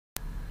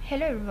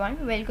Hello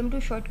everyone, welcome to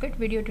Shotcut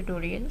video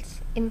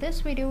tutorials. In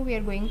this video we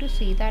are going to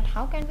see that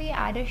how can we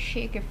add a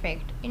shake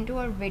effect into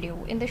our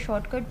video in the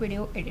Shotcut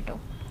video editor.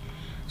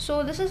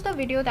 So this is the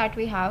video that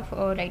we have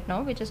right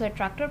now, which is a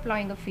tractor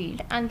plowing a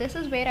field, and this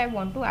is where I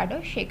want to add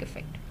a shake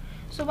effect.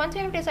 So once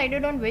you have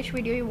decided on which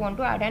video you want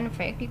to add an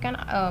effect, you can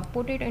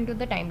put it into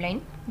the timeline.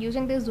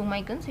 Using these zoom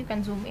icons, you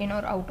can zoom in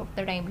or out of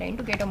the timeline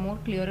to get a more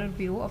clearer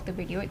view of the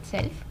video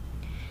itself.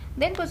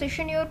 Then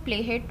position your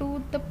playhead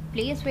to the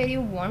place where you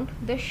want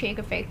the shake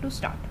effect to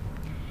start.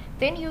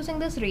 Then using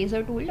this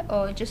razor tool,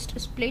 just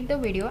split the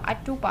video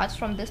at two parts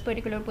from this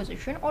particular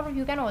position, or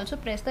you can also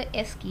press the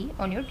S key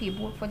on your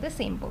keyboard for the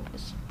same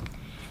purpose.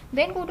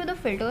 Then go to the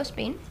filters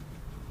pane,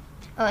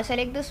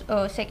 select this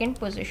second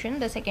position,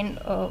 the second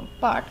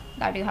part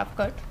that you have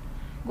cut.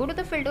 Go to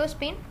the filters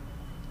pane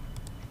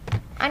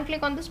and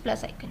click on this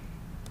plus icon.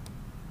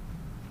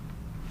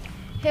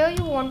 Here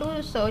you want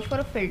to search for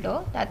a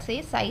filter that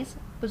says size,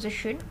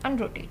 position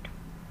and rotate.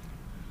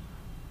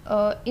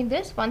 In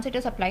this, once it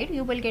is applied,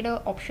 you will get an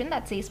option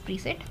that says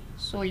preset.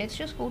 So let's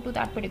just go to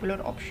that particular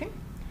option.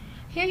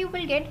 Here you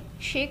will get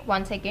shake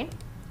 1 second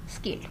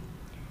scale.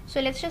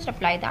 So let's just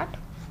apply that.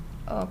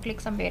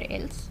 Click somewhere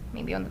else,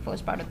 maybe on the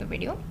first part of the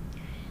video.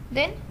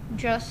 Then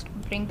just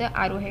bring the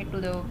arrowhead to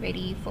the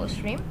very first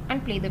frame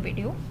and play the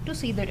video to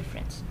see the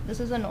difference. This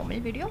is a normal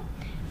video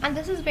and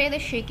this is where the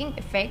shaking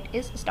effect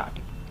is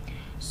starting.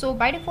 So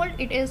by default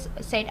it is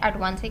set at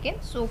 1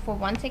 second. So for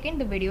 1 second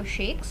the video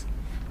shakes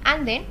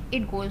and then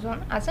it goes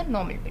on as a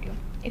normal video.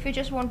 If you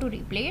just want to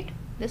replay it,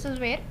 this is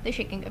where the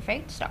shaking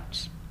effect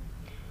starts.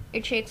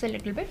 It shakes a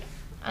little bit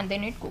and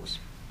then it goes.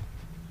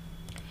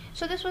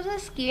 So this was a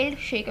scaled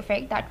shake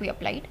effect that we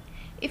applied.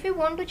 If you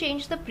want to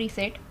change the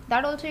preset,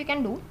 that also you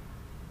can do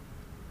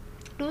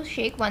to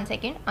shake 1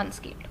 second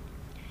unscaled.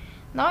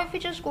 Now if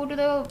you just go to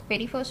the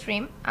very first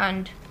frame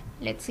and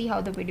let's see how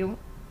the video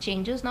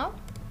changes now.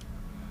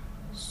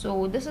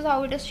 So this is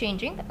how it is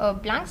changing. A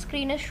blank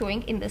screen is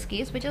showing in this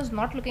case, which is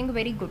not looking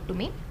very good to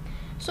me.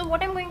 So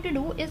what I'm going to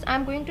do is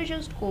I'm going to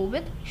just go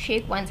with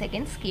shake 1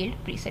 second scaled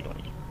preset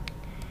only.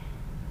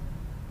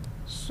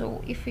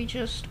 So if we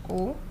just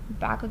go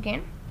back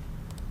again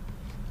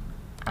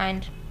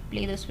and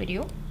play this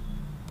video,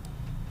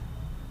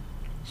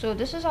 so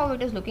this is how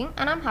it is looking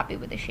and I'm happy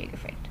with the shake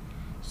effect.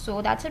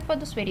 So that's it for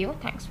this video.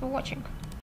 Thanks for watching.